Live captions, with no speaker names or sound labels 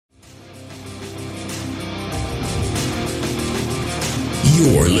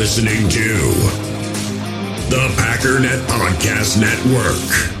You're listening to the Packernet Podcast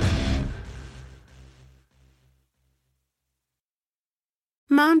Network.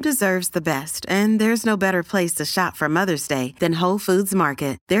 Mom deserves the best, and there's no better place to shop for Mother's Day than Whole Foods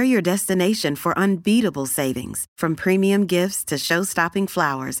Market. They're your destination for unbeatable savings, from premium gifts to show-stopping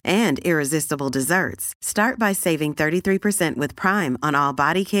flowers and irresistible desserts. Start by saving 33% with Prime on all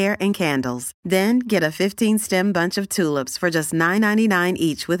body care and candles. Then get a 15-stem bunch of tulips for just $9.99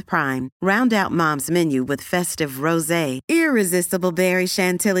 each with Prime. Round out Mom's menu with festive rosé, irresistible berry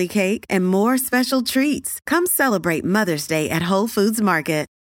chantilly cake, and more special treats. Come celebrate Mother's Day at Whole Foods Market.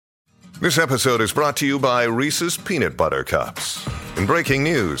 This episode is brought to you by Reese's Peanut Butter Cups. In breaking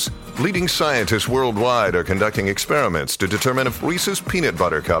news, leading scientists worldwide are conducting experiments to determine if Reese's Peanut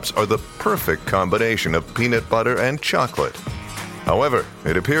Butter Cups are the perfect combination of peanut butter and chocolate. However,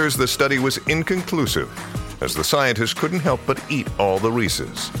 it appears the study was inconclusive, as the scientists couldn't help but eat all the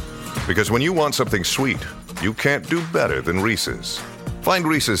Reese's. Because when you want something sweet, you can't do better than Reese's. Find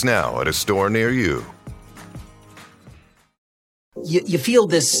Reese's now at a store near you. You feel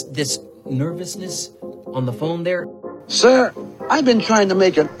this nervousness on the phone there? Sir, I've been trying to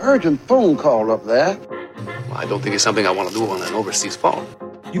make an urgent phone call up there. Well, I don't think it's something I want to do on an overseas phone.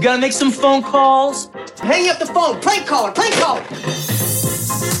 You gotta make some phone calls. Hang up the phone. Prank caller.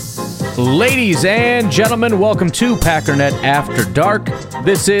 Ladies and gentlemen, welcome to Packernet After Dark.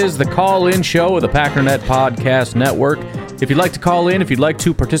 This is the call-in show of the Packernet Podcast Network. If you'd like to call in, if you'd like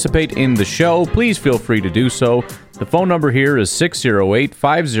to participate in the show, please feel free to do so. The phone number here is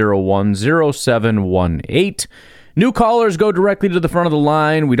 608-501-0718. New callers go directly to the front of the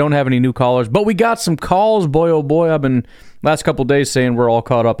line. We don't have any new callers, but we got some calls. Boy, oh boy, I've been last couple days saying we're all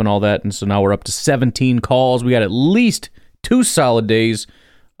caught up and all that, and so now we're up to 17 calls. We got at least 2 solid days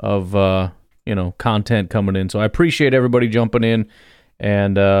of content coming in. So I appreciate everybody jumping in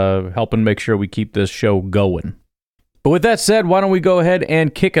and helping make sure we keep this show going. But with that said, why don't we go ahead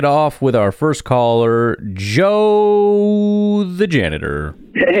and kick it off with our first caller, Joe the janitor.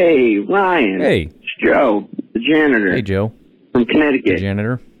 Hey, Ryan. Hey. It's Joe, the janitor. Hey, Joe. From Connecticut. The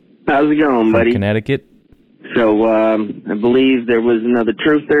janitor. How's it going, buddy? From Connecticut. So, I believe there was another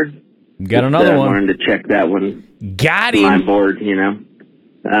truther. Got another one. I wanted to check that one. Got him. My board,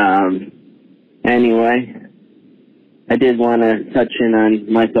 Anyway, I did want to touch in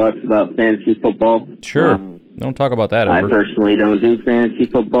on my thoughts about fantasy football. Sure. Don't talk about that ever. I personally don't do fantasy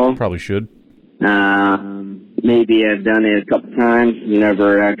football. Probably should. Maybe I've done it a couple times,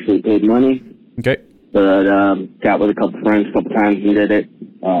 never actually paid money. Okay. But got with a couple friends a couple times and did it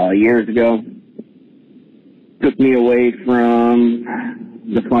years ago. Took me away from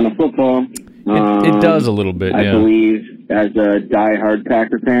the fun of football. It does a little bit, I believe, as a diehard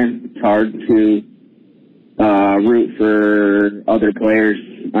Packer fan, it's hard to root for other players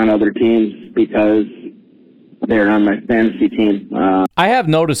on other teams because they're on my fantasy team. I have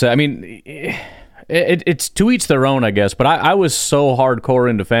noticed that. I mean, it's to each their own, I guess. But I was so hardcore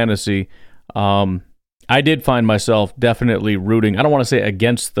into fantasy. I did find myself definitely rooting. I don't want to say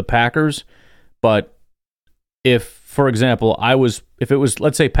against the Packers, but if, for example, if it was,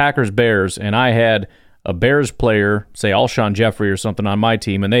 let's say, Packers-Bears, and I had a Bears player, say Alshon Jeffrey or something on my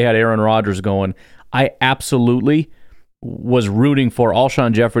team, and they had Aaron Rodgers going, I absolutely was rooting for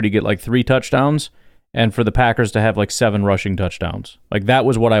Alshon Jeffrey to get like 3 touchdowns and for the Packers to have like 7 rushing touchdowns. Like, that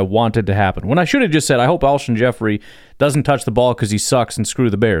was what I wanted to happen. When I should have just said, I hope Alshon Jeffrey doesn't touch the ball because he sucks and screw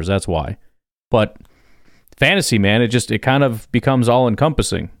the Bears. That's why. But fantasy, man, it kind of becomes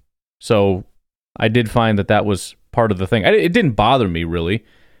all-encompassing. So I did find that was part of the thing. It didn't bother me, really.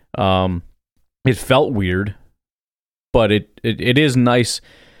 It felt weird, but it is nice.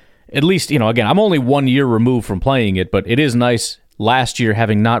 At least, again, I'm only 1 year removed from playing it, but it is nice last year,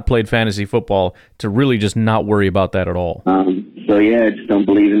 having not played fantasy football, to really just not worry about that at all. So, yeah, I just don't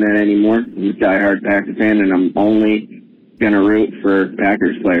believe in that anymore. I'm a diehard Packer fan, and I'm only going to root for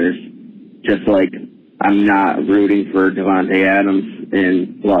Packers players. Just like I'm not rooting for Devontae Adams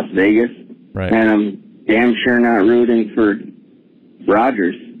in Las Vegas. Right. And I'm damn sure not rooting for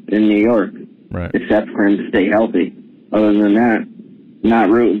Rodgers in New York. Right. Except for him to stay healthy. Other than that, not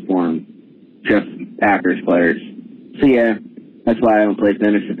rooting for him. Just Packers players. So, yeah, that's why I don't play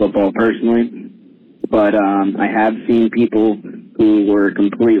fantasy football personally. But I have seen people who were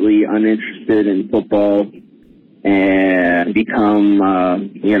completely uninterested in football and become,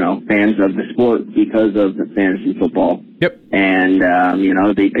 fans of the sport because of the fantasy football. Yep. And,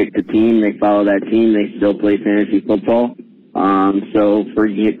 they picked a team, they follow that team, they still play fantasy football. So for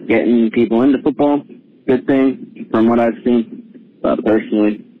getting people into football, good thing from what I've seen. But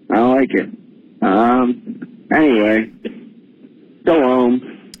personally, I don't like it. Anyway, Go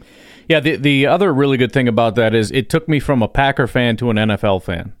home. Yeah, the other really good thing about that is it took me from a Packer fan to an NFL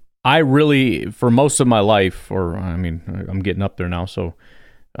fan. I really, for most of my life, or I mean, I'm getting up there now, so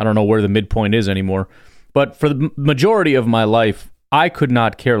I don't know where the midpoint is anymore. But for the majority of my life, I could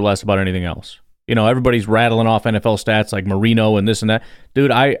not care less about anything else. You know, everybody's rattling off NFL stats like Marino and this and that.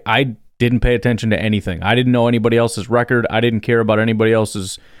 Dude, I didn't pay attention to anything. I didn't know anybody else's record. I didn't care about anybody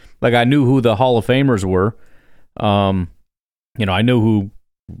else's. Like, I knew who the Hall of Famers were. You know, I knew who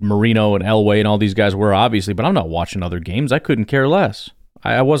Marino and Elway and all these guys were, obviously, but I'm not watching other games. I couldn't care less.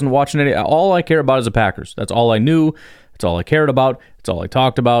 I wasn't watching any. All I care about is the Packers. That's all I knew. That's all I cared about. That's all I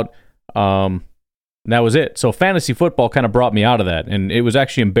talked about. And that was it. So fantasy football kind of brought me out of that. And it was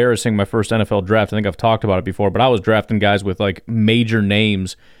actually embarrassing my first NFL draft. I think I've talked about it before, but I was drafting guys with like major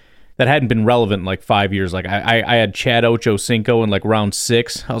names that hadn't been relevant in like 5 years. Like I had Chad Ochocinco in like round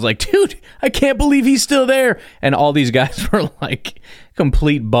 6. I was like, dude, I can't believe he's still there. And all these guys were like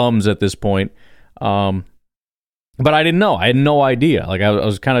complete bums at this point. But I didn't know. I had no idea. Like I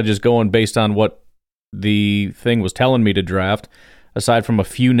was kind of just going based on what the thing was telling me to draft, aside from a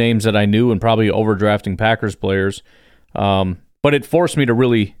few names that I knew and probably overdrafting Packers players. But it forced me to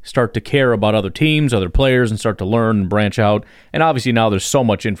really start to care about other teams, other players, and start to learn and branch out. And obviously now there's so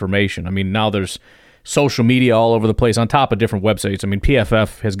much information. I mean, now there's social media all over the place on top of different websites. I mean,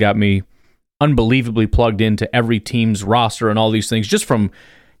 PFF has got me unbelievably plugged into every team's roster and all these things just from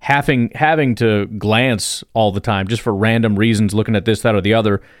having to glance all the time just for random reasons, looking at this, that, or the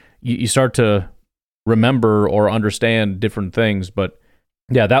other. You start to remember or understand different things. But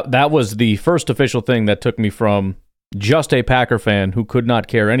yeah, that was the first official thing that took me from just a Packer fan who could not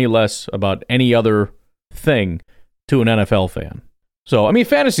care any less about any other thing to an NFL fan. So, I mean,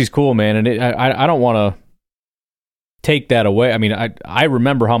 fantasy's cool, man, and I don't want to take that away. I mean, I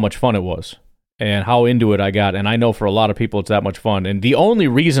remember how much fun it was and how into it I got, and I know for a lot of people it's that much fun. And the only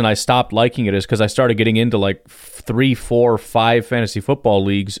reason I stopped liking it is because I started getting into like 3, 4, 5 fantasy football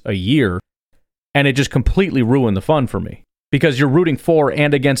leagues a year, and it just completely ruined the fun for me because you're rooting for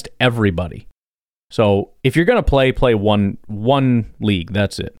and against everybody. So if you're going to play one league,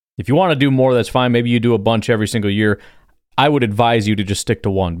 that's it. If you want to do more, that's fine. Maybe you do a bunch every single year. I would advise you to just stick to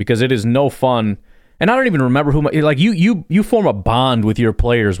one because it is no fun. And I don't even remember like you form a bond with your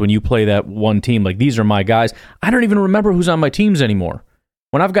players when you play that one team. Like, these are my guys. I don't even remember who's on my teams anymore.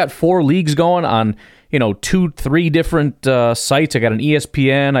 When I've got 4 leagues going on, 2, 3 different sites. I got an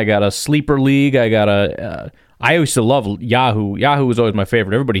ESPN. I got a sleeper league. I got I used to love Yahoo. Yahoo was always my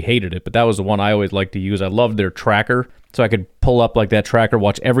favorite. Everybody hated it, but that was the one I always liked to use. I loved their tracker, so I could pull up like that tracker,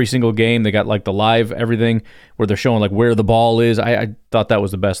 watch every single game. They got like the live everything where they're showing like where the ball is. I thought that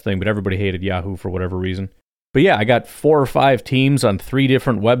was the best thing, but everybody hated Yahoo for whatever reason. But yeah, I got 4 or 5 teams on 3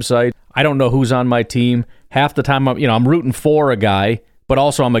 different websites. I don't know who's on my team. Half the time I'm rooting for a guy, but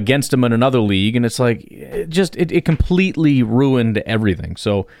also I'm against him in another league, and it's like it completely ruined everything.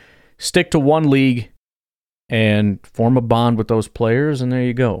 So stick to one league and form a bond with those players, and there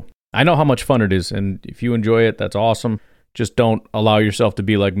you go. I know how much fun it is, and if you enjoy it, that's awesome. Just don't allow yourself to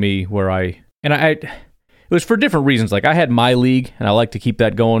be like me, where it was for different reasons. Like, I had my league, and I like to keep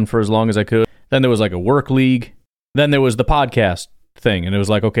that going for as long as I could. Then there was like a work league. Then there was the podcast thing, and it was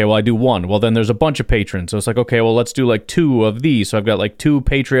like, okay, well, I do one. Well, then there's a bunch of patrons, so it's like, okay, well, let's do like 2 of these. So I've got like 2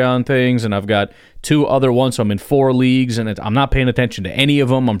 Patreon things, and I've got 2 other ones, so I'm in 4 leagues, and I'm not paying attention to any of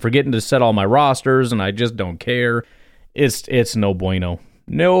them. I'm forgetting to set all my rosters, and I just don't care. It's no bueno.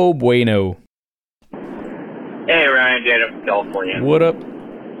 No bueno. Hey, Ryan, Jada from California. What up?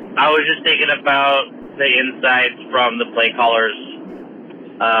 I was just thinking about the insights from the play callers,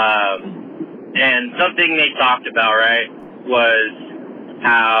 and something they talked about, right, was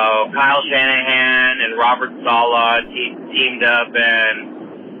how Kyle Shanahan and Robert Saleh teamed up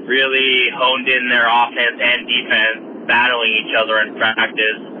and really honed in their offense and defense, battling each other in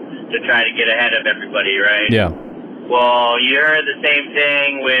practice to try to get ahead of everybody, right? Yeah. Well, you heard the same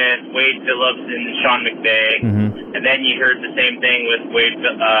thing with Wade Phillips and Sean McVay, and then you heard the same thing with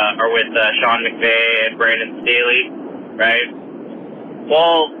Sean McVay and Brandon Staley, right?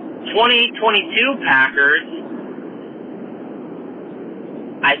 Well, 2022 Packers,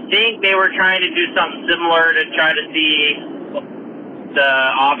 I think they were trying to do something similar to try to see the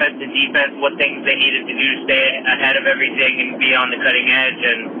offense and defense, what things they needed to do to stay ahead of everything and be on the cutting edge.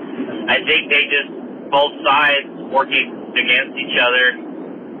 And I think they just, both sides working against each other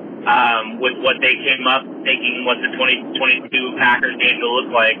with what they came up thinking what the 2022 Packers game to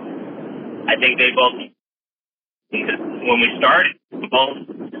look like. I think they both, when we started, both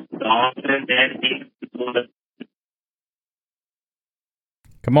the offense and defense.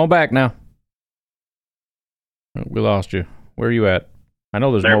 Come on back now. We lost you. Where are you at? I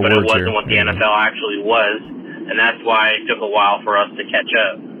know there's there, more but words it here. wasn't what the NFL actually was, and that's why it took a while for us to catch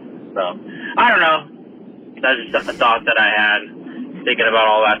up. So, I don't know. That's just a thought that I had, thinking about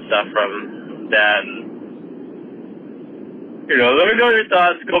all that stuff from that. And, let me know your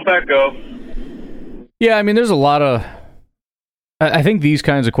thoughts. Go. Yeah, I mean, there's a lot of... I think these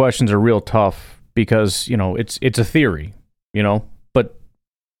kinds of questions are real tough because, it's a theory, But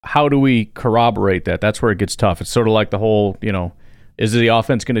how do we corroborate that? That's where it gets tough. It's sort of like the whole, is the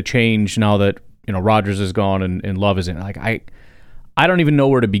offense going to change now that, Rodgers is gone and Love isn't? Like, I don't even know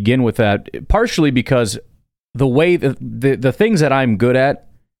where to begin with that, partially because the way the things that I'm good at,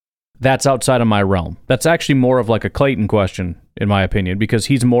 that's outside of my realm. That's actually more of like a Clayton question, in my opinion, because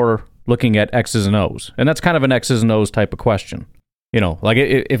he's more looking at X's and O's. And that's kind of an X's and O's type of question. Like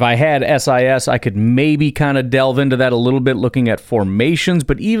if I had SIS, I could maybe kind of delve into that a little bit looking at formations,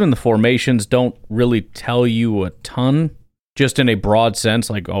 but even the formations don't really tell you a ton, just in a broad sense,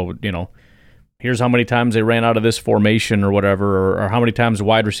 like, here's how many times they ran out of this formation or whatever, or how many times a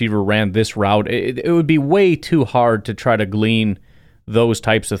wide receiver ran this route. It would be way too hard to try to glean those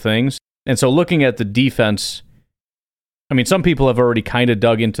types of things. And so looking at the defense, I mean, some people have already kind of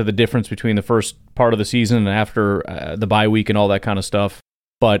dug into the difference between the first part of the season and after the bye week and all that kind of stuff.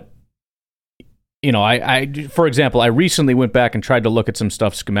 But, I for example, I recently went back and tried to look at some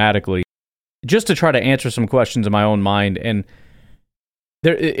stuff schematically just to try to answer some questions in my own mind. And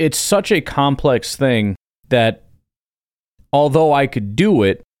it's such a complex thing that although I could do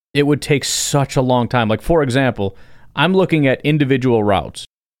it, it would take such a long time. Like, for example, I'm looking at individual routes.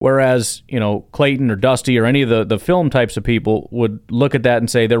 Whereas, Clayton or Dusty or any of the film types of people would look at that and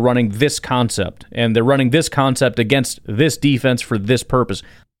say they're running this concept, and they're running this concept against this defense for this purpose.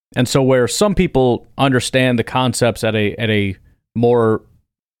 And so where some people understand the concepts at a more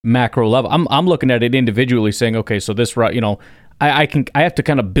macro level, I'm looking at it individually saying, okay, so this route, I have to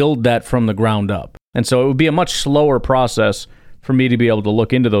kind of build that from the ground up. And so it would be a much slower process for me to be able to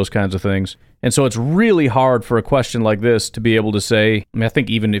look into those kinds of things. And so it's really hard for a question like this to be able to say, I think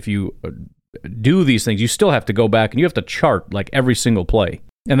even if you do these things, you still have to go back and you have to chart like every single play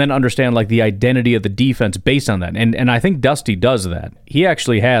and then understand like the identity of the defense based on that. And I think Dusty does that. He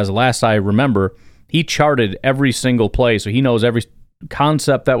actually has, last I remember, he charted every single play. So he knows every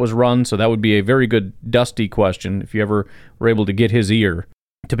concept that was run. So that would be a very good Dusty question if you ever were able to get his ear,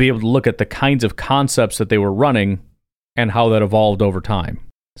 to be able to look at the kinds of concepts that they were running and how that evolved over time.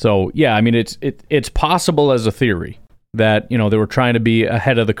 So, yeah, I mean, it's possible as a theory that, they were trying to be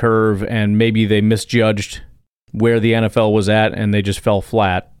ahead of the curve and maybe they misjudged where the NFL was at and they just fell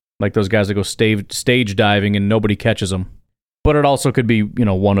flat, like those guys that go stage diving and nobody catches them. But it also could be,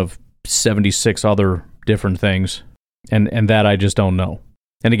 one of 76 other different things, and that I just don't know.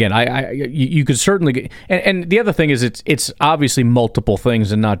 And again, you could certainly get, and the other thing is it's obviously multiple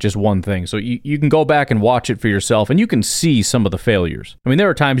things and not just one thing. So you can go back and watch it for yourself and you can see some of the failures. I mean,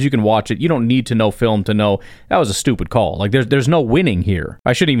 there are times you can watch it. You don't need to know film to know that was a stupid call. Like there's no winning here.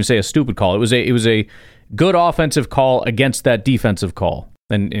 I shouldn't even say a stupid call. It was a good offensive call against that defensive call.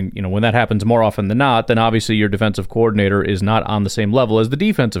 And when that happens more often than not, then obviously your defensive coordinator is not on the same level as the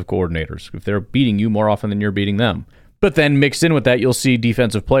defensive coordinators if they're beating you more often than you're beating them. But then mixed in with that, you'll see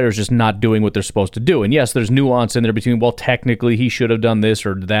defensive players just not doing what they're supposed to do. And yes, there's nuance in there between, well, technically he should have done this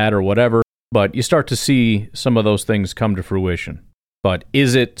or that or whatever. But you start to see some of those things come to fruition. But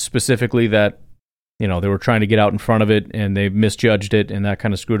is it specifically that, they were trying to get out in front of it and they misjudged it and that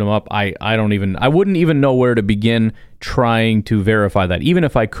kind of screwed them up? I wouldn't even know where to begin trying to verify that. Even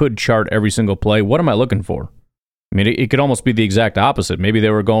if I could chart every single play, what am I looking for? I mean, it could almost be the exact opposite. Maybe they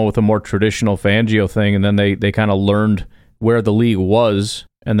were going with a more traditional Fangio thing, and then they kind of learned where the league was,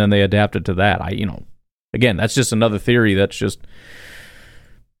 and then they adapted to that. Again, that's just another theory that's just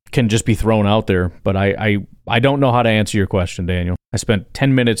can just be thrown out there. But I don't know how to answer your question, Daniel. I spent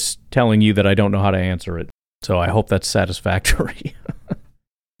 10 minutes telling you that I don't know how to answer it, so I hope that's satisfactory.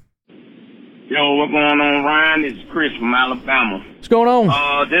 Yo, what's going on, Ryan? It's Chris from Alabama. What's going on?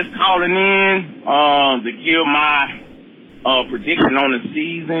 Just calling in to give my prediction on the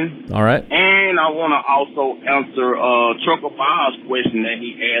season. All right. And I want to also answer Trucker Bob's question that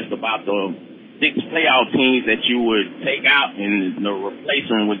he asked about the 6 playoff teams that you would take out and replace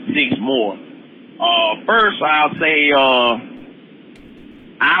them with 6 more. First, I'll say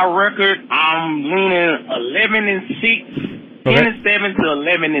our record, I'm leaning 11-6, 10-7 to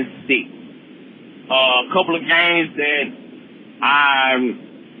 11-6. A couple of games that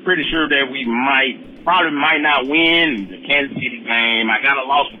I'm pretty sure that we probably might not win. The Kansas City game, I got a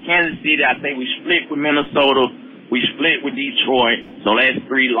loss with Kansas City. I think we split with Minnesota. We split with Detroit. So that's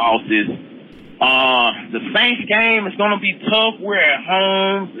 3 losses. The Saints game is going to be tough. We're at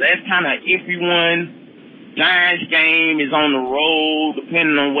home. That's kind of iffy one. Giants game is on the road.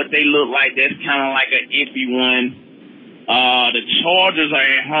 Depending on what they look like, that's kind of like an iffy one. The Chargers are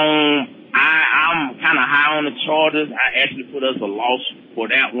at home. I'm kind of high on the Chargers. I actually put us a loss for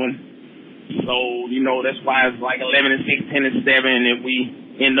that one. So, that's why it's like 11-6, 10-7. And if we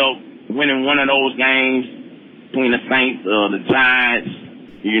end up winning one of those games between the Saints, the Giants,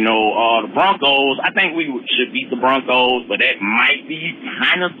 the Broncos, I think we should beat the Broncos, but that might be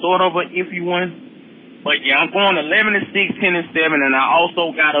kind of sort of an iffy one. But, yeah, I'm going 11-6, 10-7, and I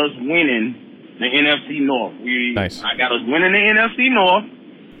also got us winning the NFC North. Nice. I got us winning the NFC North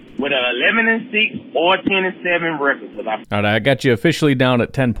with an 11-6 or 10-7 record. All right, I got you officially down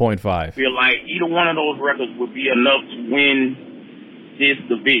at 10.5. I feel like either one of those records would be enough to win this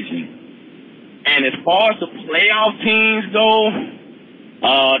division. And as far as the playoff teams go,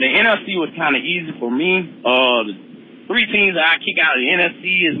 the NFC was kind of easy for me. The three teams that I kick out of the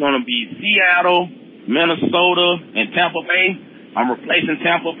NFC is going to be Seattle, Minnesota, and Tampa Bay. I'm replacing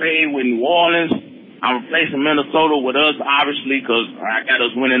Tampa Bay with New Orleans. I'm replacing Minnesota with us, obviously, because I got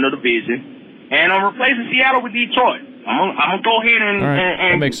us winning the division. And I'm replacing Seattle with Detroit. I'm going to go ahead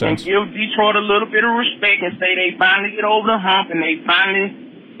and give Detroit a little bit of respect and say they finally get over the hump and they finally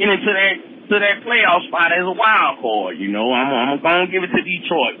get into that playoff spot as a wild card. I'm going to give it to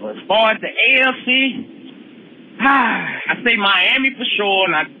Detroit. But as far as the AFC, I say Miami for sure,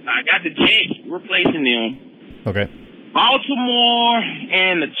 and I got the Jets replacing them. Okay. Baltimore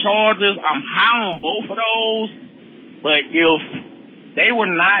and the Chargers, I'm high on both of those. But if they were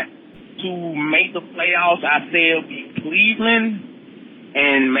not to make the playoffs, I say it'll be Cleveland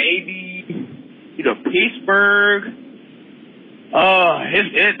and maybe either Pittsburgh.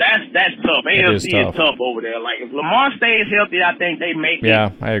 That's tough. AFC is tough over there. Like, if Lamar stays healthy, I think they make it.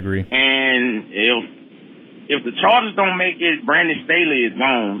 Yeah, I agree. And if the Chargers don't make it, Brandon Staley is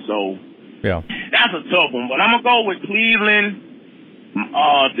gone. So yeah, that's a tough one. But I'm gonna go with Cleveland,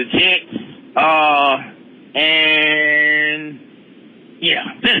 the Jets, and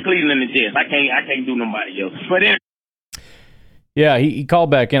just Cleveland and the Jets. I can't do nobody else. But yeah, he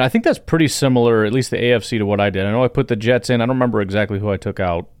called back in. I think that's pretty similar, at least the AFC, to what I did. I know I put the Jets in. I don't remember exactly who I took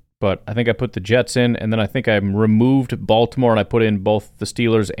out, but I think I put the Jets in, and then I think I removed Baltimore, and I put in both the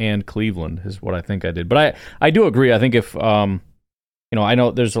Steelers and Cleveland is what I think I did. But I do agree. I think if, I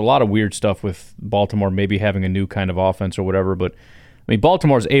know there's a lot of weird stuff with Baltimore maybe having a new kind of offense or whatever, but, I mean,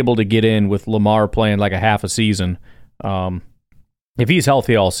 Baltimore's able to get in with Lamar playing like a half a season. If he's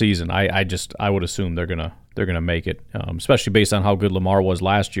healthy all season, I would assume they're gonna make it, especially based on how good Lamar was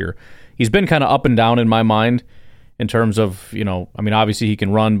last year. He's been kind of up and down in my mind in terms of, obviously he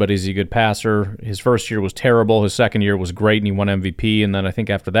can run, but is he a good passer? His first year was terrible. His second year was great, and he won MVP. And then I think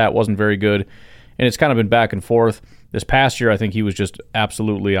after that wasn't very good. And it's kind of been back and forth. This past year, I think he was just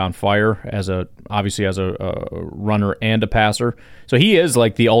absolutely on fire as a runner and a passer. So he is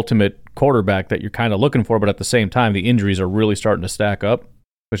like the ultimate quarterback that you're kind of looking for, but at the same time, the injuries are really starting to stack up,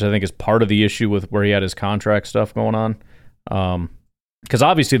 which I think is part of the issue with where he had his contract stuff going on. Because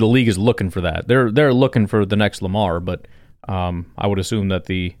obviously the league is looking for that. They're looking for the next Lamar, but I would assume that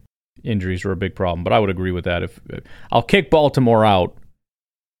the injuries are a big problem. But I would agree with that. If I'll kick Baltimore out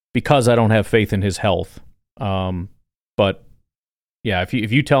because I don't have faith in his health. But yeah, if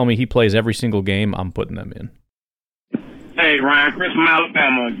you tell me he plays every single game, I'm putting them in. Hey Ryan, Chris from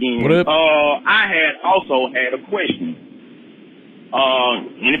Alabama again. What up? I had also had a question.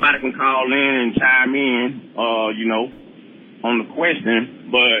 Anybody can call in and chime in, on the question.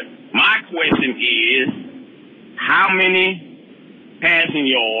 But my question is, how many passing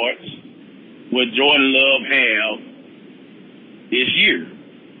yards will Jordan Love have this year?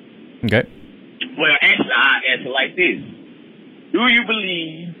 Okay. Well, actually, I ask it like this. Do you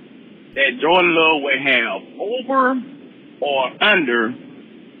believe that Jordan Love will have over or under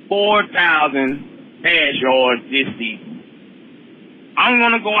 4,000 pass yards this season? I'm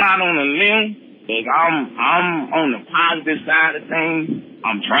going to go out on a limb because I'm on the positive side of things.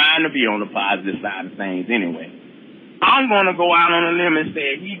 I'm trying to be on the positive side of things anyway. I'm going to go out on a limb and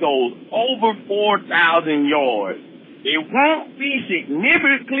say he goes over 4,000 yards. It won't be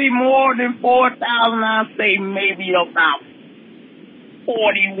significantly more than 4,000. I'll say maybe about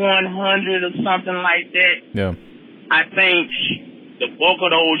 4,100 or something like that. Yeah. I think the bulk of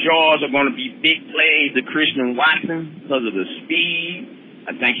those yards are going to be big plays to Christian Watson because of the speed.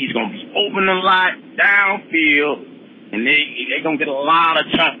 I think he's going to be open a lot downfield, and they're going to get a lot of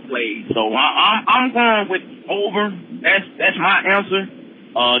chunk plays. So I'm going with over. That's my answer.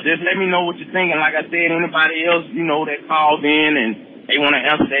 Just let me know what you're thinking. Like I said, anybody else, that calls in and they want to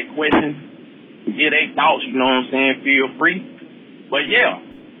answer that question, get their thoughts, you know what I'm saying, feel free. But yeah,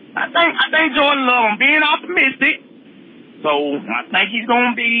 I think Jordan Love, I'm being optimistic. So I think he's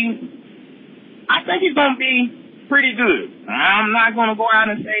gonna be pretty good. I'm not gonna go out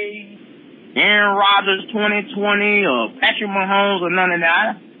and say Aaron Rodgers 2020 or Patrick Mahomes or none of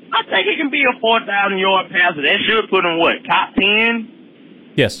that. I think he can be a 4,000-yard passer. That should put him top 10?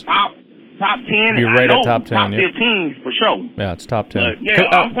 Yes. Top 10. You're right at top 10. Top 15 for sure. Yeah, it's top 10. Yeah,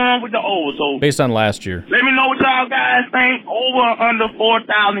 I'm going with the over. So based on last year. Let me know what y'all guys think. Over or under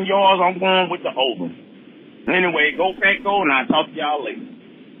 4,000 yards, I'm going with the over. Anyway, go Pack Go, and I'll talk to y'all later.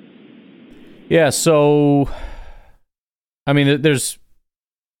 Yeah, so, I mean, there's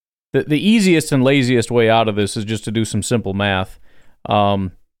the easiest and laziest way out of this is just to do some simple math.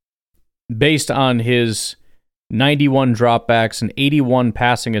 Based on his 91 dropbacks and 81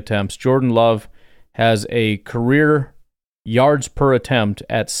 passing attempts, Jordan Love has a career yards per attempt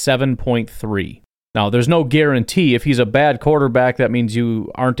at 7.3. Now, there's no guarantee. If he's a bad quarterback, that means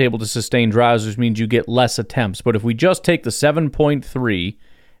you aren't able to sustain drives, which means you get less attempts. But if we just take the 7.3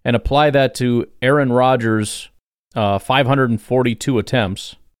 and apply that to Aaron Rodgers' 542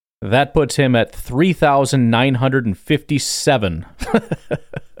 attempts, that puts him at 3,957.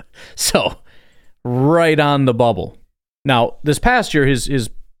 So, right on the bubble. Now, this past year, his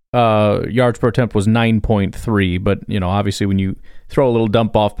yards per attempt was 9.3, but, obviously when you throw a little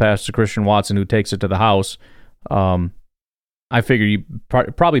dump-off pass to Christian Watson, who takes it to the house, I figure you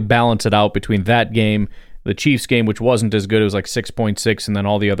probably balance it out between that game, the Chiefs game, which wasn't as good, it was like 6.6, and then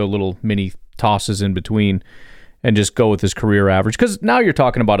all the other little mini tosses in between, and just go with his career average, because now you're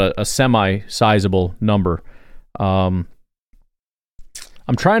talking about a semi-sizable number.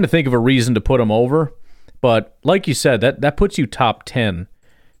 I'm trying to think of a reason to put him over, but like you said, that puts you top 10.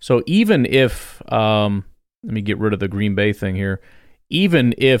 So even if, let me get rid of the Green Bay thing here,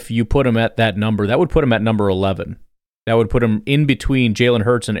 even if you put him at that number, that would put him at number 11. That would put him in between Jalen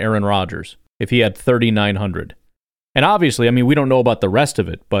Hurts and Aaron Rodgers if he had 3,900. And obviously, I mean, we don't know about the rest of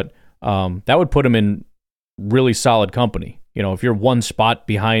it, but that would put him in really solid company. If you're one spot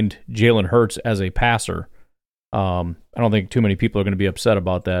behind Jalen Hurts as a passer, I don't think too many people are going to be upset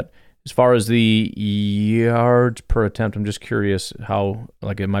about that. As far as the yards per attempt, I'm just curious how,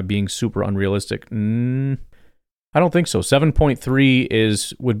 am I being super unrealistic? I don't think so.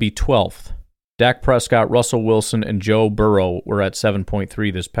 7.3 would be 12th. Dak Prescott, Russell Wilson, and Joe Burrow were at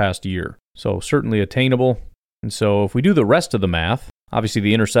 7.3 this past year. So certainly attainable. And so if we do the rest of the math, obviously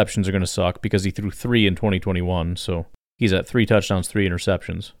the interceptions are going to suck because he threw 3 in 2021. So he's at 3 touchdowns, 3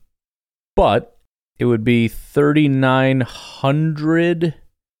 interceptions. But it would be 3,900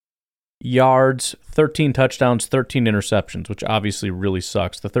 yards, 13 touchdowns, 13 interceptions, which obviously really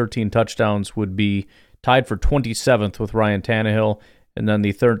sucks. The 13 touchdowns would be tied for 27th with Ryan Tannehill, and then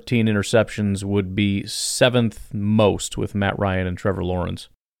the 13 interceptions would be 7th most with Matt Ryan and Trevor Lawrence.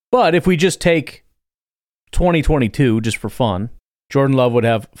 But if we just take 2022, just for fun, Jordan Love would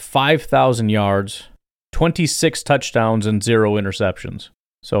have 5,000 yards, 26 touchdowns, and 0 interceptions.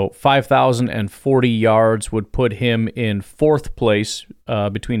 So 5,040 yards would put him in 4th place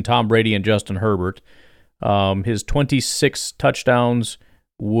between Tom Brady and Justin Herbert. His 26 touchdowns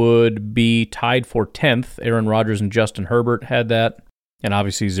would be tied for 10th. Aaron Rodgers and Justin Herbert had that. And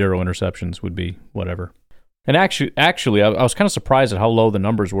obviously 0 interceptions would be whatever. And actually, I was kind of surprised at how low the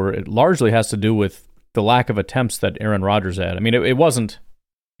numbers were. It largely has to do with the lack of attempts that Aaron Rodgers had. I mean, it wasn't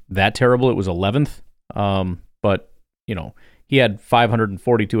that terrible. It was 11th. But, he had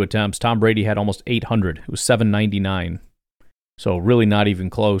 542 attempts. Tom Brady had almost 800. It was 799. So really not even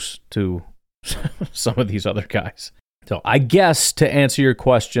close to some of these other guys. So I guess to answer your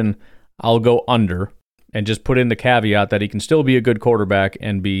question, I'll go under and just put in the caveat that he can still be a good quarterback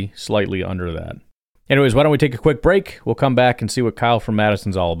and be slightly under that. Anyways, why don't we take a quick break? We'll come back and see what Kyle from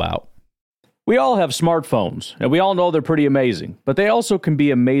Madison's all about. We all have smartphones, and we all know they're pretty amazing, but they also can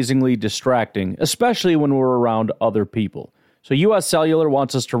be amazingly distracting, especially when we're around other people. So US Cellular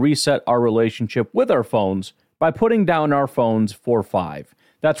wants us to reset our relationship with our phones by putting down our phones for $5.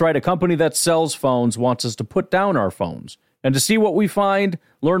 That's right, a company that sells phones wants us to put down our phones. And to see what we find,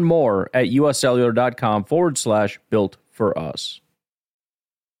 learn more at uscellular.com/built for us.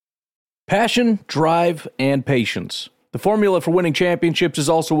 Passion, drive, and patience. The formula for winning championships is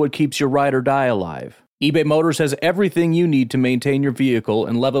also what keeps your ride or die alive. eBay Motors has everything you need to maintain your vehicle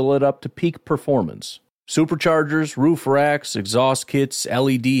and level it up to peak performance. Superchargers, roof racks, exhaust kits,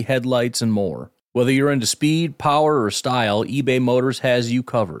 LED headlights, and more. Whether you're into speed, power, or style, eBay Motors has you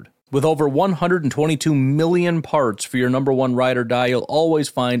covered. With over 122 million parts for your number one ride or die, you'll always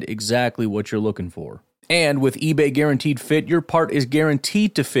find exactly what you're looking for. And with eBay Guaranteed Fit, your part is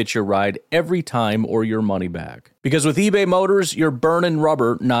guaranteed to fit your ride every time or your money back. Because with eBay Motors, you're burning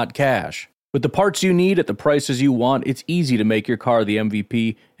rubber, not cash. With the parts you need at the prices you want, it's easy to make your car the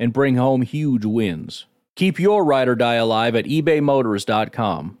MVP and bring home huge wins. Keep your ride or die alive at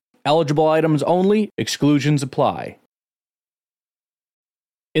ebaymotors.com. Eligible items only, exclusions apply.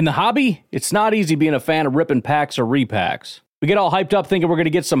 In the hobby, it's not easy being a fan of ripping packs or repacks. We get all hyped up thinking we're going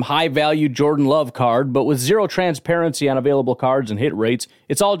to get some high-value Jordan Love card, but with zero transparency on available cards and hit rates,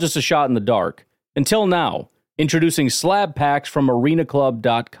 it's all just a shot in the dark. Until now, introducing slab packs from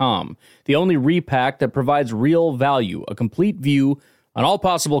arenaclub.com, the only repack that provides real value, a complete view on all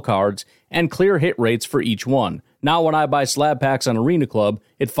possible cards, and clear hit rates for each one. Now when I buy slab packs on Arena Club,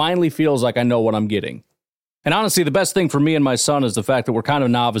 it finally feels like I know what I'm getting. And honestly, the best thing for me and my son is the fact that we're kind of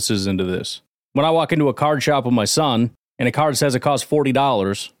novices into this. When I walk into a card shop with my son, and a card says it costs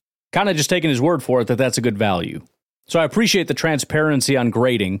 $40, kind of just taking his word for it that that's a good value. So I appreciate the transparency on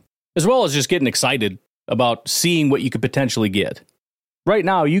grading, as well as just getting excited about seeing what you could potentially get. Right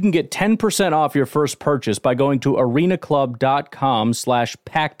now, you can get 10% off your first purchase by going to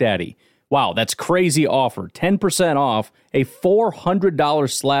arenaclub.com/packdaddy. Wow, that's crazy offer. 10% off a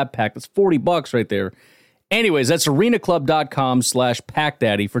 $400 slab pack. That's $40 right there. Anyways, that's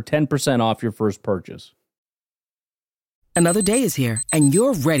arenaclub.com/packdaddy for 10% off your first purchase. Another day is here, and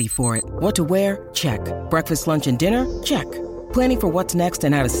you're ready for it. What to wear? Check. Breakfast, lunch, and dinner? Check. Planning for what's next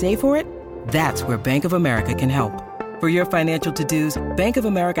and how to save for it? That's where Bank of America can help. For your financial to-dos, Bank of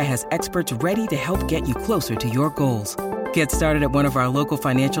America has experts ready to help get you closer to your goals. Get started at one of our local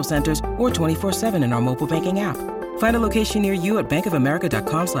financial centers or 24/7 in our mobile banking app. Find a location near you at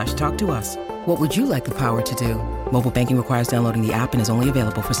bankofamerica.com/talktous. What would you like the power to do? Mobile banking requires downloading the app and is only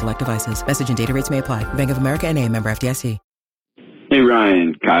available for select devices. Message and data rates may apply. Bank of America N.A., member FDIC. Hey,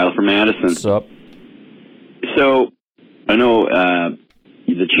 Ryan. Kyle from Madison. What's up? So, I know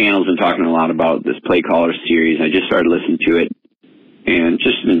the channel's been talking a lot about this Play Caller series. I just started listening to it and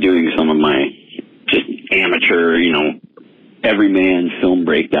just been doing some of my just amateur, everyman film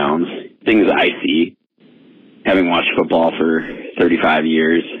breakdowns, things I see, having watched football for 35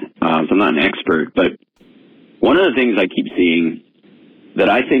 years. So I'm not an expert, but one of the things I keep seeing that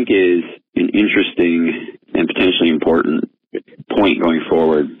I think is an interesting and potentially important point going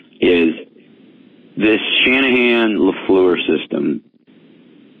forward is this Shanahan-LaFleur system,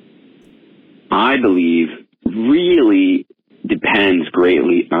 I believe, really depends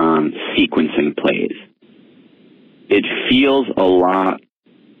greatly on sequencing plays. It feels a lot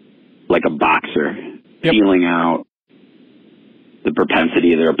like a boxer feeling out the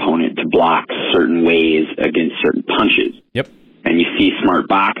propensity of their opponent to block certain ways against certain punches. Yep. And you see smart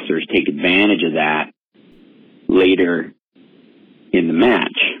boxers take advantage of that later in the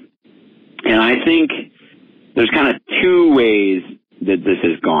match. And I think there's kind of two ways that this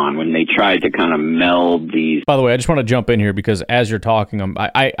has gone when they tried to kind of meld these. By the way, I just want to jump in here because as you're talking,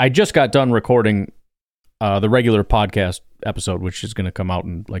 I just got done recording the regular podcast episode, which is going to come out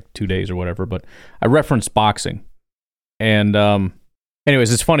in like 2 days or whatever, but I referenced boxing. And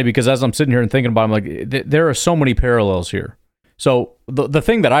anyways, it's funny because as I'm sitting here and thinking about it, I'm like, there are so many parallels here. So the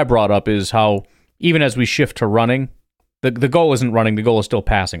thing that I brought up is how even as we shift to running, the goal isn't running, the goal is still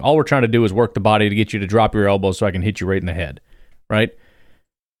passing. All we're trying to do is work the body to get you to drop your elbows so I can hit you right in the head, right?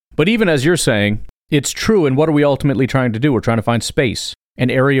 But even as you're saying, it's true, and what are we ultimately trying to do? We're trying to find space,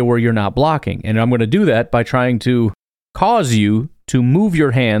 an area where you're not blocking. And I'm going to do that by trying to cause you to move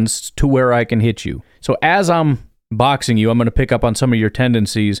your hands to where I can hit you. So as I'm boxing you, I'm going to pick up on some of your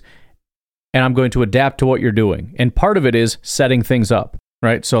tendencies, and I'm going to adapt to what you're doing. And part of it is setting things up,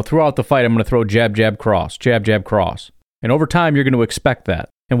 right? So throughout the fight, I'm going to throw jab, jab, cross, jab, jab, cross. And over time, you're going to expect that.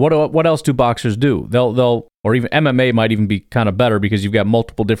 And what else do boxers do? They'll or even MMA might even be kind of better because you've got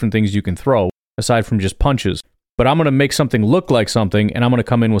multiple different things you can throw aside from just punches. But I'm going to make something look like something, and I'm going to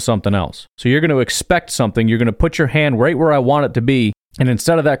come in with something else. So you're going to expect something. You're going to put your hand right where I want it to be. And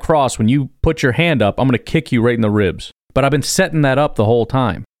instead of that cross, when you put your hand up, I'm going to kick you right in the ribs. But I've been setting that up the whole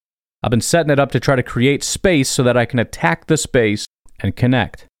time. I've been setting it up to try to create space so that I can attack the space and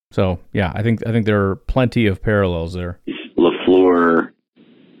connect. So, yeah, I think there are plenty of parallels there. LaFleur,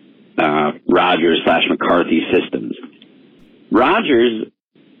 Rodgers/McCarthy systems. Rodgers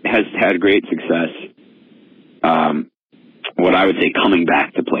has had great success, what I would say, coming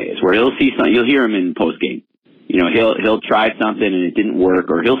back to plays, where he'll see something, you'll hear him in postgame. He'll try something and it didn't work,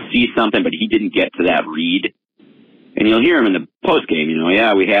 or he'll see something but he didn't get to that read. And you'll hear him in the postgame,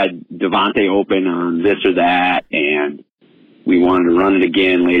 we had Devontae open on this or that, and we wanted to run it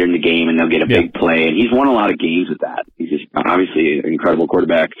again later in the game, and they'll get a big play. And he's won a lot of games with that. He's just obviously an incredible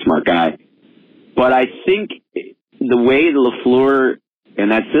quarterback, smart guy. But I think the way LaFleur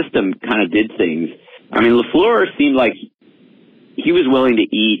and that system kind of did things, I mean, LaFleur seemed like he was willing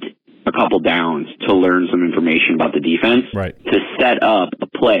to eat a couple downs to learn some information about the defense, right, to set up a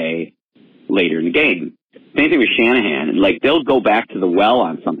play later in the game. Same thing with Shanahan. Like, they'll go back to the well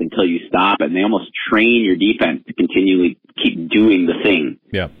on something till you stop it, and they almost train your defense to continually keep doing the thing,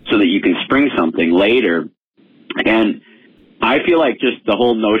 so that you can spring something later. And I feel like just the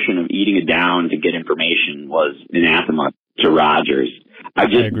whole notion of eating it down to get information was anathema to Rodgers. I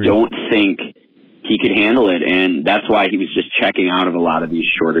just don't think he could handle it, and that's why he was just checking out of a lot of these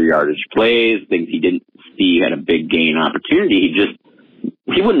shorter yardage plays, things he didn't see had a big gain opportunity.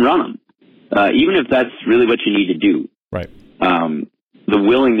 He wouldn't run them, even if that's really what you need to do. Right. The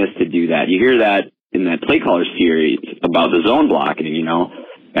willingness to do that. You hear that in that play caller series about the zone blocking,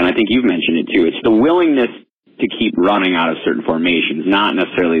 and I think you've mentioned it too. It's the willingness to keep running out of certain formations, not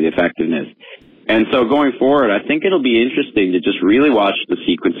necessarily the effectiveness. And so going forward, I think it'll be interesting to just really watch the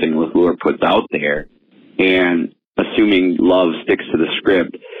sequencing LaFleur puts out there, and assuming Love sticks to the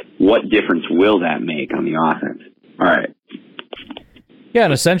script, what difference will that make on the offense? All right. Yeah,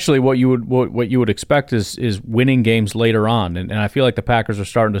 and essentially what you would expect is winning games later on, and I feel like the Packers are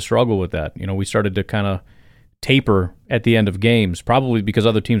starting to struggle with that. We started to kind of taper at the end of games, probably because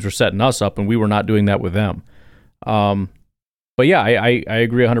other teams were setting us up, and we were not doing that with them. But yeah, I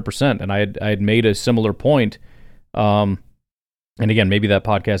agree 100%, and I had made a similar point. And again, maybe that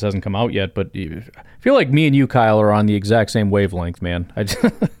podcast hasn't come out yet, but I feel like me and you, Kyle, are on the exact same wavelength, man.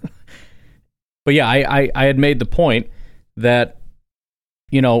 But yeah, I had made the point that,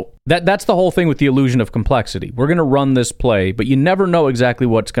 that's the whole thing with the illusion of complexity. We're going to run this play, but you never know exactly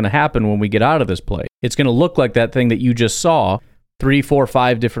what's going to happen when we get out of this play. It's going to look like that thing that you just saw 3, 4,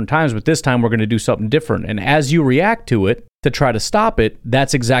 5 different times, but this time we're going to do something different. And as you react to it to try to stop it,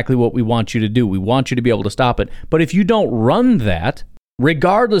 that's exactly what we want you to do. We want you to be able to stop it. But if you don't run that,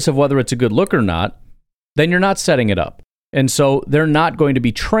 regardless of whether it's a good look or not, then you're not setting it up. And so they're not going to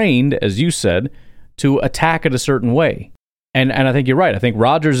be trained, as you said, to attack it a certain way. And I think you're right. I think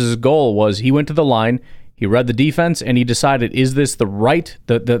Rodgers' goal was he went to the line, he read the defense, and he decided, is this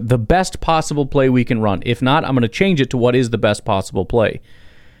the best possible play we can run? If not, I'm going to change it to what is the best possible play.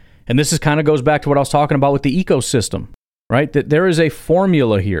 And this kind of goes back to what I was talking about with the ecosystem, right? That there is a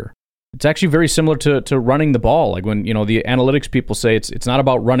formula here. It's actually very similar to running the ball. Like when, the analytics people say it's not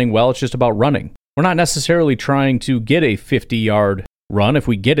about running well, it's just about running. We're not necessarily trying to get a 50-yard run. If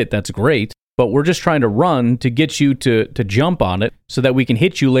we get it, that's great. But we're just trying to run to get you to jump on it so that we can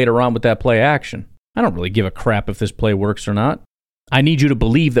hit you later on with that play action. I don't really give a crap if this play works or not. I need you to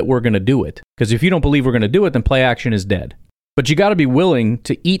believe that we're going to do it. Because if you don't believe we're going to do it, then play action is dead. But you got to be willing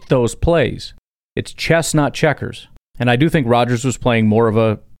to eat those plays. It's chess, not checkers. And I do think Rodgers was playing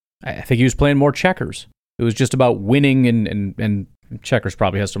I think he was playing more checkers. It was just about winning, and checkers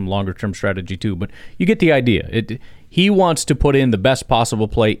probably has some longer-term strategy too. But you get the idea. He wants to put in the best possible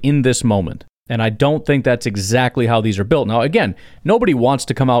play in this moment. And I don't think that's exactly how these are built. Now, again, nobody wants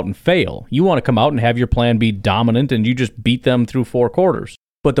to come out and fail. You want to come out and have your plan be dominant and you just beat them through 4 quarters.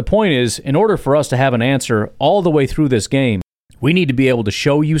 But the point is, in order for us to have an answer all the way through this game, we need to be able to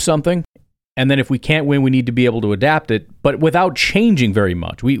show you something. And then if we can't win, we need to be able to adapt it, but without changing very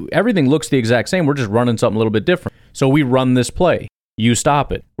much. Everything looks the exact same. We're just running something a little bit different. So we run this play. You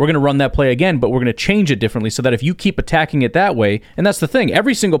stop it. We're going to run that play again, but we're going to change it differently so that if you keep attacking it that way, and that's the thing,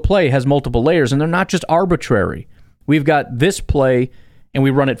 every single play has multiple layers, and they're not just arbitrary. We've got this play, and we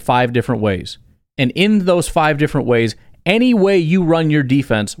run it 5 different ways. And in those 5 different ways, any way you run your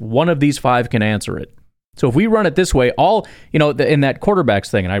defense, one of these 5 can answer it. So if we run it this way, in that quarterbacks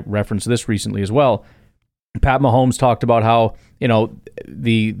thing, and I referenced this recently as well, Pat Mahomes talked about how,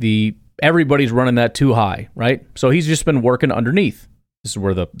 everybody's running that too high, right? So he's just been working underneath. This is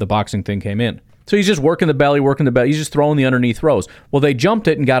where the boxing thing came in. So he's just working the belly. He's just throwing the underneath throws. Well, they jumped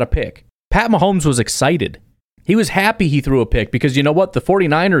it and got a pick. Pat Mahomes was excited. He was happy he threw a pick because you know what? The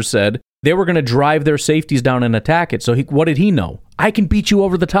 49ers said they were going to drive their safeties down and attack it. So what did he know? I can beat you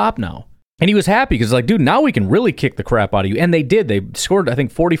over the top now. And he was happy because dude, now we can really kick the crap out of you. And they did. They scored, I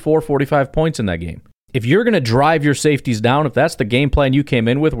think, 44, 45 points in that game. If you're going to drive your safeties down, if that's the game plan you came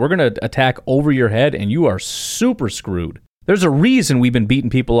in with, we're going to attack over your head, and you are super screwed. There's a reason we've been beating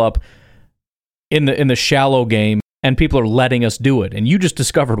people up in the shallow game, and people are letting us do it. And you just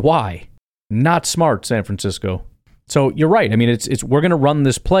discovered why. Not smart, San Francisco. So you're right. I mean, we're going to run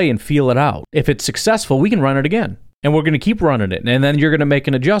this play and feel it out. If it's successful, we can run it again. And we're going to keep running it. And then you're going to make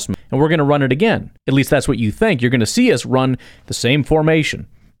an adjustment. And we're going to run it again. At least that's what you think. You're going to see us run the same formation.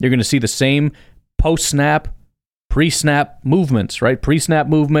 You're going to see the same post-snap pre-snap movements, right? Pre-snap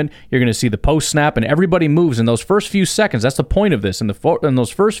movement, you're going to see the post-snap, and everybody moves in those first few seconds. That's the point of this. In those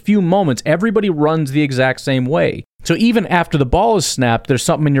first few moments, everybody runs the exact same way. So even after the ball is snapped, there's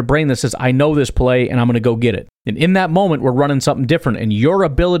something in your brain that says, I know this play, and I'm going to go get it. And in that moment, we're running something different, and your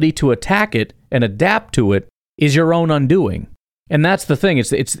ability to attack it and adapt to it is your own undoing. And that's the thing.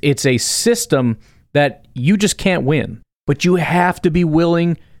 It's a system that you just can't win, but you have to be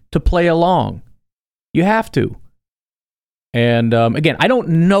willing to play along. You have to. And again, I don't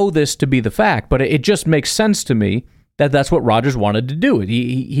know this to be the fact, but it just makes sense to me that that's what Rodgers wanted to do.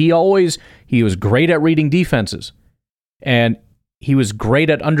 He was great at reading defenses, and he was great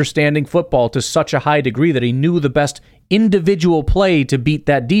at understanding football to such a high degree that he knew the best individual play to beat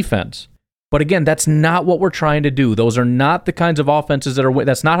that defense. But again, that's not what we're trying to do. Those are not the kinds of offenses that are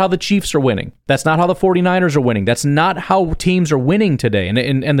that's not how the Chiefs are winning. That's not how the 49ers are winning. That's not how teams are winning today.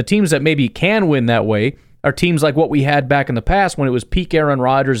 And the teams that maybe can win that way are teams like what we had back in the past when it was peak Aaron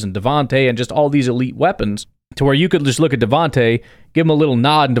Rodgers and Devontae and just all these elite weapons, to where you could just look at Devontae, give him a little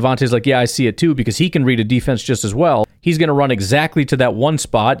nod, and Devontae's like, yeah, I see it too, because he can read a defense just as well. He's going to run exactly to that one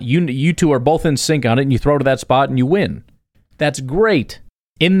spot. You two are both in sync on it, and you throw to that spot and you win. That's great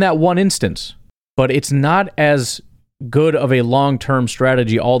in that one instance, but it's not as good of a long-term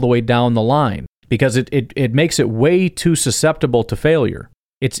strategy all the way down the line, because it makes it way too susceptible to failure.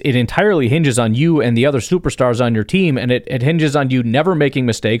 It entirely hinges on you and the other superstars on your team, and it hinges on you never making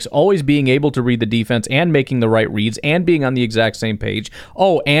mistakes, always being able to read the defense and making the right reads and being on the exact same page.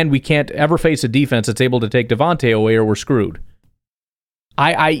 Oh, and we can't ever face a defense that's able to take Devontae away or we're screwed.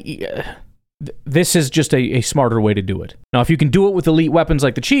 This is just a smarter way to do it. Now, if you can do it with elite weapons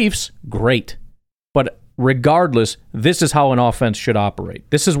like the Chiefs, great. But regardless, this is how an offense should operate.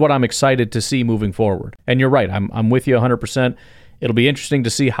 This is what I'm excited to see moving forward. And you're right, I'm with you 100%. It'll be interesting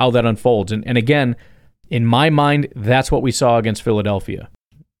to see how that unfolds. And again, in my mind, that's what we saw against Philadelphia.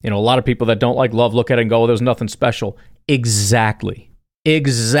 You know, a lot of people that don't like Love look at it and go, oh, there's nothing special. Exactly.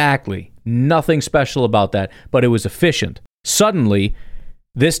 Nothing special about that, but it was efficient. Suddenly,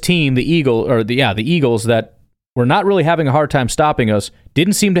 this team, the Eagles that were not really having a hard time stopping us,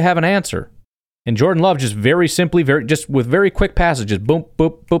 didn't seem to have an answer. And Jordan Love just very simply, just with very quick passages, boom,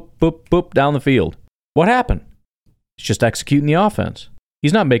 boop, boop, boop, boop, down the field. What happened? It's just executing the offense.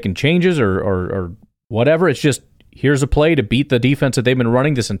 He's not making changes or whatever. It's just, here's a play to beat the defense that they've been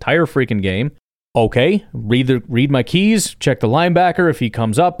running this entire freaking game. Okay, read my keys, check the linebacker. If he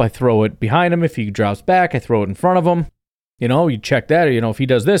comes up, I throw it behind him. If he drops back, I throw it in front of him. You know, you check that. You know, if he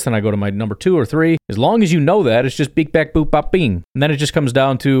does this, then I go to my number 2 or 3. As long as you know that, it's just beak, back, boop, bop, bing. And then it just comes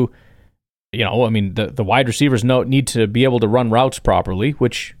down to, you know, I mean, the wide receivers need to be able to run routes properly,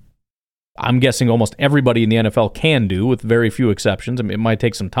 which I'm guessing almost everybody in the NFL can do, with very few exceptions. I mean, it might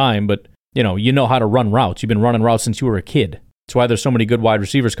take some time, but you know how to run routes. You've been running routes since you were a kid. That's why there's so many good wide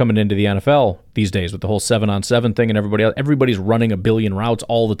receivers coming into the NFL these days with the whole 7-on-7 thing and everybody else. Everybody's running a billion routes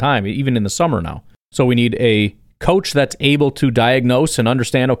all the time, even in the summer now. So we need a coach that's able to diagnose and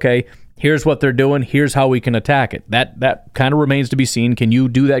understand, okay, here's what they're doing, here's how we can attack it. That kind of remains to be seen. Can you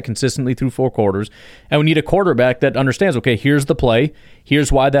do that consistently through 4 quarters? And we need a quarterback that understands, okay, here's the play,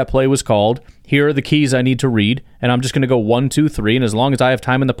 here's why that play was called, here are the keys I need to read, and I'm just going to go 1, 2, 3, and as long as I have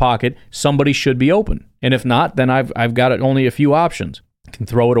time in the pocket, somebody should be open. And if not, then I've got only a few options. I can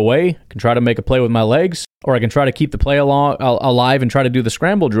throw it away, I can try to make a play with my legs, or I can try to keep the play alive and try to do the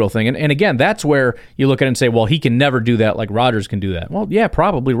scramble drill thing. And again, that's where you look at it and say, well, he can never do that like Rodgers can do that. Well, yeah,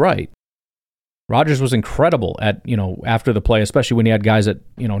 probably right. Rodgers was incredible at, after the play, especially when he had guys that,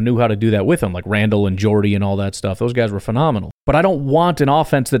 knew how to do that with him, like Randall and Jordy and all that stuff. Those guys were phenomenal. But I don't want an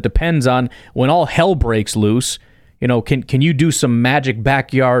offense that depends on when all hell breaks loose, can you do some magic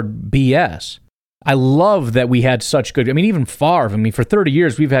backyard BS? I love that we had such good, even Favre, for 30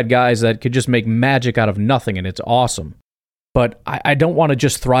 years, we've had guys that could just make magic out of nothing, and it's awesome. But I don't want to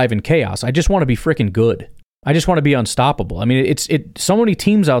just thrive in chaos. I just want to be freaking good. I just want to be unstoppable. It's so many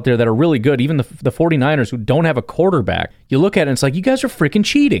teams out there that are really good, even the 49ers who don't have a quarterback. You look at it and it's like, you guys are freaking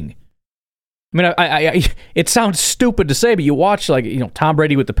cheating. It sounds stupid to say, but you watch Tom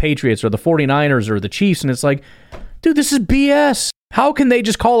Brady with the Patriots or the 49ers or the Chiefs, and it's like, dude, this is BS. How can they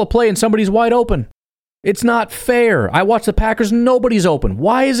just call a play and somebody's wide open? It's not fair. I watch the Packers, nobody's open.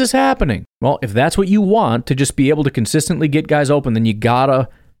 Why is this happening? Well, if that's what you want, to just be able to consistently get guys open, then you gotta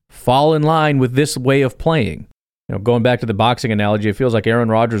fall in line with this way of playing. Going back to the boxing analogy, it feels like Aaron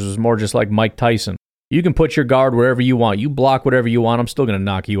Rodgers was more just like Mike Tyson. You can put your guard wherever you want. You block whatever you want. I'm still going to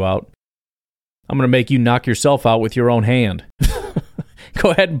knock you out. I'm going to make you knock yourself out with your own hand.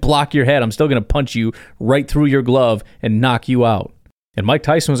 Go ahead and block your head. I'm still going to punch you right through your glove and knock you out. And Mike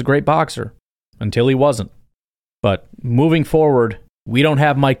Tyson was a great boxer until he wasn't. But moving forward, we don't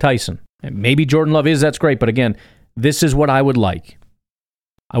have Mike Tyson. And maybe Jordan Love is, that's great. But again, this is what I would like.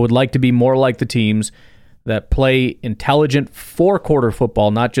 I would like to be more like the teams that play intelligent four-quarter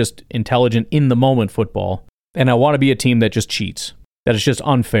football, not just intelligent in-the-moment football. And I want to be a team that just cheats. That is just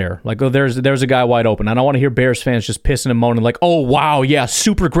unfair. Like, oh, there's a guy wide open. I don't want to hear Bears fans just pissing and moaning like, oh, wow, yeah,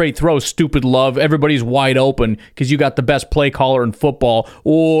 super great throw, stupid Love. Everybody's wide open because you got the best play caller in football.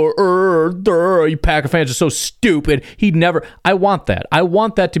 Or, you Packer fans are so stupid. He'd never. I want that. I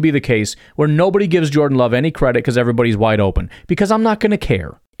want that to be the case where nobody gives Jordan Love any credit because everybody's wide open. Because I'm not going to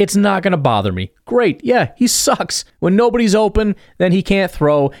care. It's not going to bother me. Great. Yeah, he sucks. When nobody's open, then he can't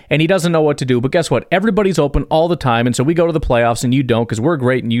throw, and he doesn't know what to do. But guess what? Everybody's open all the time, and so we go to the playoffs, and you don't because we're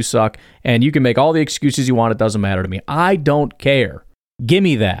great and you suck, and you can make all the excuses you want. It doesn't matter to me. I don't care. Give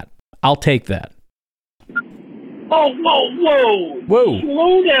me that. I'll take that. Oh, whoa.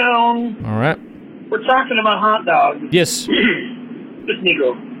 Slow down. All right. We're talking about hot dogs. Yes. This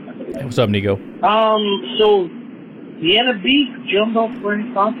Nico. Hey, what's up, Nico? So Vienna beef, jumbo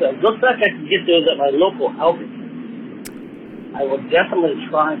French hot dogs. Looks like I can get those at my local Albertsons. I will definitely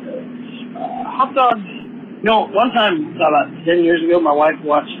try those. Hot dogs. One time about 10 years ago, my wife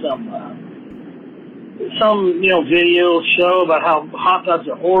watched some video show about how hot dogs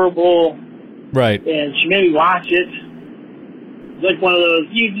are horrible. Right. And she made me watch it. It's like one of those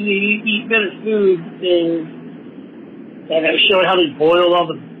you eat better food things. And it showed how they boiled all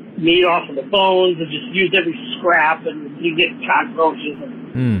the meat off of the bones and just used every scrap, and you get cockroaches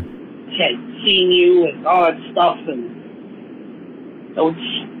and sinew and all that stuff, and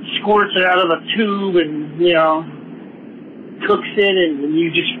squirts it out of a tube and cooks it, and you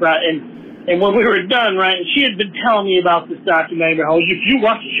just fry. And when we were done, right, and she had been telling me about this documentary, how if you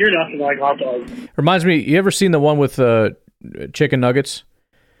watch this, you're not gonna like hot dogs. Reminds me, you ever seen the one with chicken nuggets?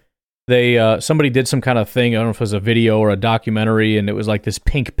 They somebody did some kind of thing. I don't know if it was a video or a documentary, and it was like this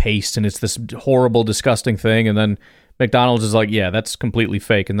pink paste, and it's this horrible, disgusting thing. And then McDonald's is like, yeah, that's completely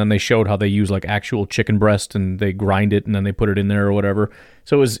fake. And then they showed how they use like actual chicken breast, and they grind it, and then they put it in there or whatever.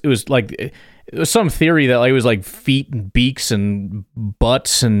 So it was like it was some theory that like it was like feet and beaks and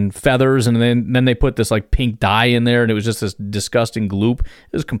butts and feathers, and then they put this like pink dye in there, and it was just this disgusting gloop.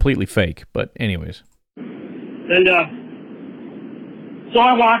 It was completely fake. But anyways. And so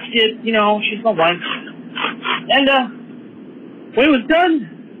I watched it, she's my wife. And when it was done,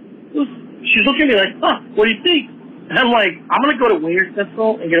 she's looking at me like, what do you think? And I'm like, I'm going to go to Wiener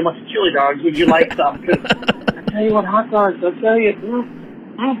Schnitzel and get a bunch of chili dogs. Would you like some? Because I tell you what, hot dogs, I'll tell you.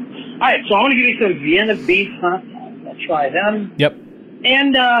 All right, so I'm going to give you some Vienna beef hot dogs. I'll try them. Yep.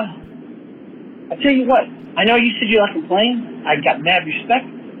 And I tell you what, I know you said you like them plain. I got mad respect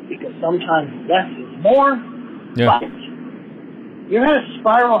because sometimes less is more. Yeah. But you ever had a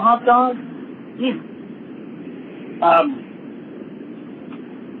spiral hot dog?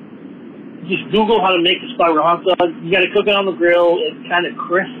 Just Google how to make a spiral hot dog. You got to cook it on the grill. It's kind of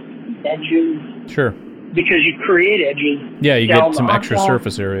crisp edges. Sure. Because you create edges. Yeah, you get some extra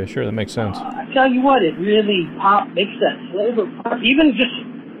surface area. Sure, that makes sense. I tell you what, it really makes that flavor pop. Even just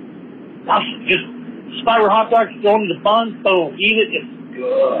spiral hot dogs thrown in the bun, boom, eat it. It's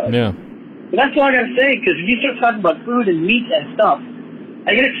good. Yeah. But that's all I got to say, because if you start talking about food and meat and stuff,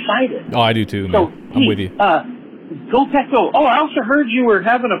 I get excited. Oh, I do too, man. I'm with you. Go Pack Go. Oh, I also heard you were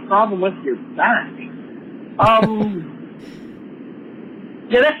having a problem with your back.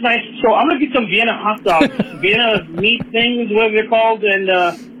 Yeah, that's nice. So I'm going to get some Vienna hot dogs, Vienna meat things, whatever they're called, and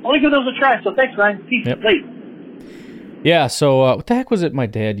I'm going to give those a try. So thanks, Ryan. Peace. Yep. Late. Yeah, so what the heck was it my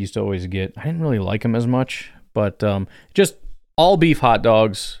dad used to always get? I didn't really like them as much, but just all beef hot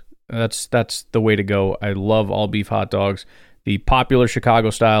dogs. That's the way to go. I love all beef hot dogs. The popular Chicago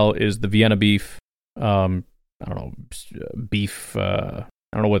style is the Vienna beef. I don't know, beef. I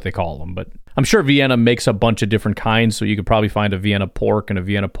don't know what they call them, but I'm sure Vienna makes a bunch of different kinds. So you could probably find a Vienna pork and a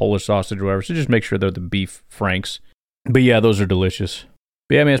Vienna Polish sausage or whatever. So just make sure they're the beef franks. But yeah, those are delicious.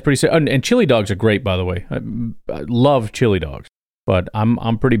 But yeah, man, it's pretty sick. And chili dogs are great, by the way. I love chili dogs, but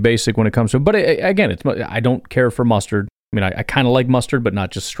I'm pretty basic when it comes to. But again, I don't care for mustard. I mean, I kind of like mustard, but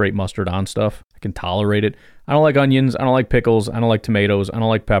not just straight mustard on stuff. I can tolerate it. I don't like onions. I don't like pickles. I don't like tomatoes. I don't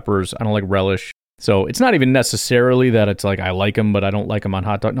like peppers. I don't like relish. So it's not even necessarily that it's like I like them, but I don't like them on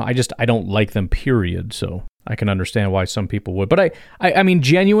hot dog. No, I don't like them, period. So I can understand why some people would. But I mean,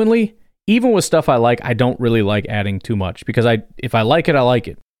 genuinely, even with stuff I like, I don't really like adding too much because if I like it, I like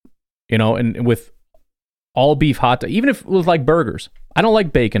it. And with all beef hot dog, even if with like burgers, I don't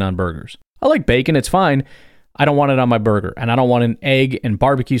like bacon on burgers. I like bacon. It's fine. I don't want it on my burger, and I don't want an egg and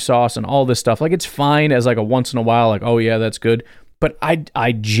barbecue sauce and all this stuff. Like, it's fine as like a once in a while, like, oh yeah, that's good. But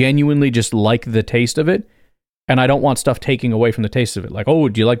I genuinely just like the taste of it. And I don't want stuff taking away from the taste of it. Like, oh,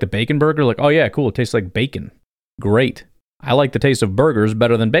 do you like the bacon burger? Like, oh yeah, cool. It tastes like bacon. Great. I like the taste of burgers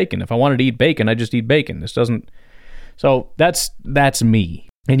better than bacon. If I wanted to eat bacon, I just eat bacon. This doesn't. So that's me.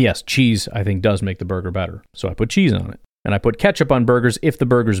 And yes, cheese, I think, does make the burger better. So I put cheese on it. And I put ketchup on burgers if the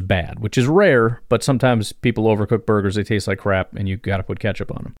burger's bad, which is rare, but sometimes people overcook burgers. They taste like crap, and you got to put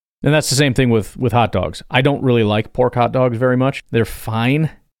ketchup on them. And that's the same thing with hot dogs. I don't really like pork hot dogs very much. They're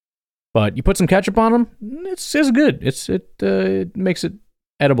fine. But you put some ketchup on them, it's good. It makes it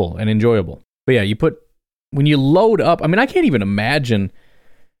edible and enjoyable. But yeah, when you load up, I mean, I can't even imagine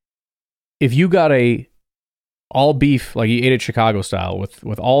if you got a all beef, like you ate it Chicago style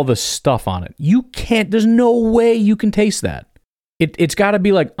with all the stuff on it. There's no way you can taste that. It's got to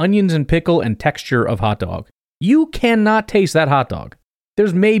be like onions and pickle and texture of hot dog. You cannot taste that hot dog.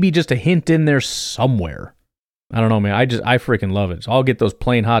 There's maybe just a hint in there somewhere. I don't know, man. I freaking love it. So I'll get those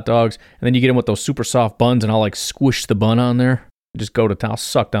plain hot dogs, and then you get them with those super soft buns, and I'll like squish the bun on there. Just go to town. I'll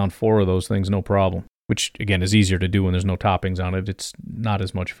suck down 4 of those things, no problem. Which, again, is easier to do when there's no toppings on it. It's not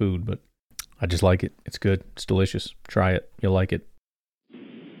as much food, but I just like it. It's good. It's delicious. Try it. You'll like it.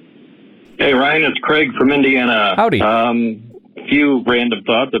 Hey, Ryan, it's Craig from Indiana. Howdy. A few random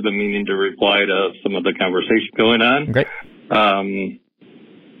thoughts. I've been meaning to reply to some of the conversation going on. Okay.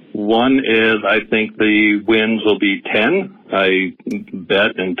 One is I think the wins will be 10. I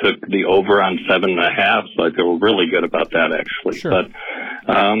bet and took the over on 7.5, so I feel really good about that, actually. Sure. But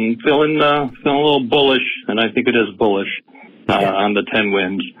feeling a little bullish, and I think it is bullish on the 10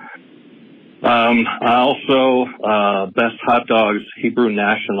 wins. Also, best hot dogs, Hebrew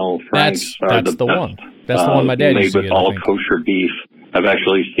National Franks are the best. One. That's the one my dad used to made get, with all kosher beef. I've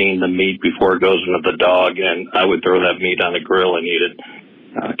actually seen the meat before it goes into the dog, and I would throw that meat on the grill and eat it.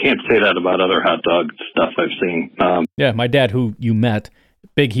 I can't say that about other hot dog stuff I've seen. Yeah, my dad, who you met,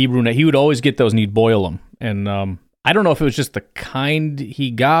 big Hebrew, he would always get those and he'd boil them. And I don't know if it was just the kind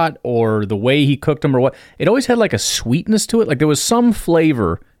he got or the way he cooked them or what. It always had like a sweetness to it. Like there was some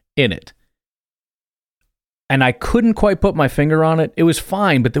flavor in it. And I couldn't quite put my finger on it. It was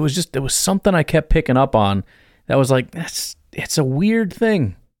fine, but there was something I kept picking up on that was like, it's a weird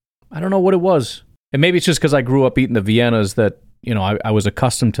thing. I don't know what it was. And maybe it's just because I grew up eating the Viennas that, you know, I was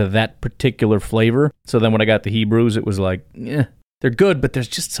accustomed to that particular flavor. So then when I got the Hebrews, it was like, they're good, but there's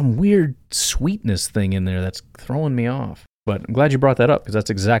just some weird sweetness thing in there that's throwing me off. But I'm glad you brought that up because that's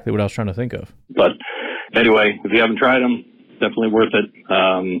exactly what I was trying to think of. But anyway, if you haven't tried them, definitely worth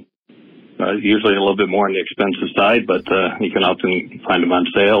it. Usually a little bit more on the expensive side, but you can often find them on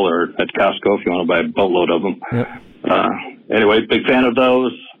sale or at Costco if you want to buy a boatload of them. Yep. Anyway, big fan of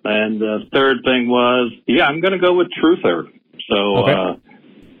those. And the third thing was, I'm going to go with Truther. So, okay.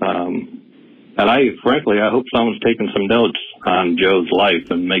 And I hope someone's taking some notes on Joe's life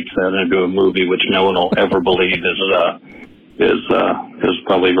and makes that into a movie, which no one will ever believe is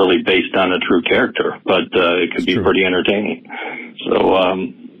probably really based on a true character, but it could be pretty entertaining. So,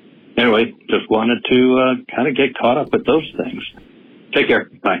 anyway, just wanted to kind of get caught up with those things. Take care.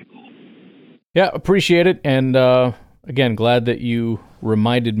 Bye. Yeah, appreciate it. And again, glad that you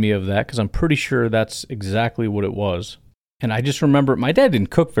reminded me of that because I'm pretty sure that's exactly what it was. And I just remember, my dad didn't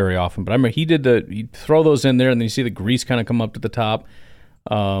cook very often, but I remember he'd throw those in there and then you see the grease kind of come up to the top.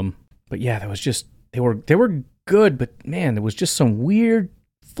 But yeah, that was just, they were good, but man, there was just some weird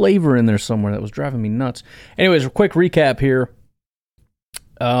flavor in there somewhere that was driving me nuts. Anyways, a quick recap here.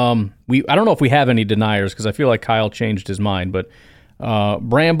 I don't know if we have any deniers because I feel like Kyle changed his mind, but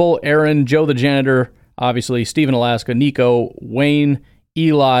Bramble, Aaron, Joe the janitor, obviously, Steven Alaska, Nico, Wayne,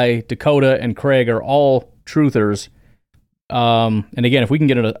 Eli, Dakota, and Craig are all truthers. And again, if we can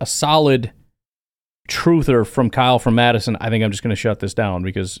get a solid truther from Kyle from Madison, I think I'm just going to shut this down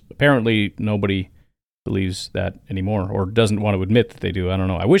because apparently nobody believes that anymore or doesn't want to admit that they do. I don't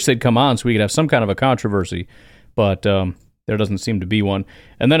know. I wish they'd come on so we could have some kind of a controversy, but there doesn't seem to be one.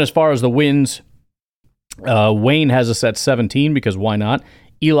 And then as far as the wins, Wayne has us at 17 because why not?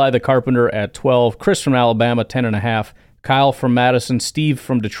 Eli the Carpenter at 12, Chris from Alabama, 10.5, Kyle from Madison, Steve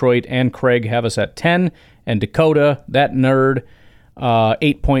from Detroit, and Craig have us at 10, and Dakota, that nerd,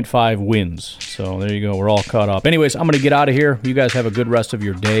 8.5 wins. So there you go. We're all caught up. Anyways, I'm going to get out of here. You guys have a good rest of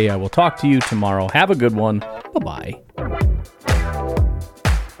your day. I will talk to you tomorrow. Have a good one. Bye-bye.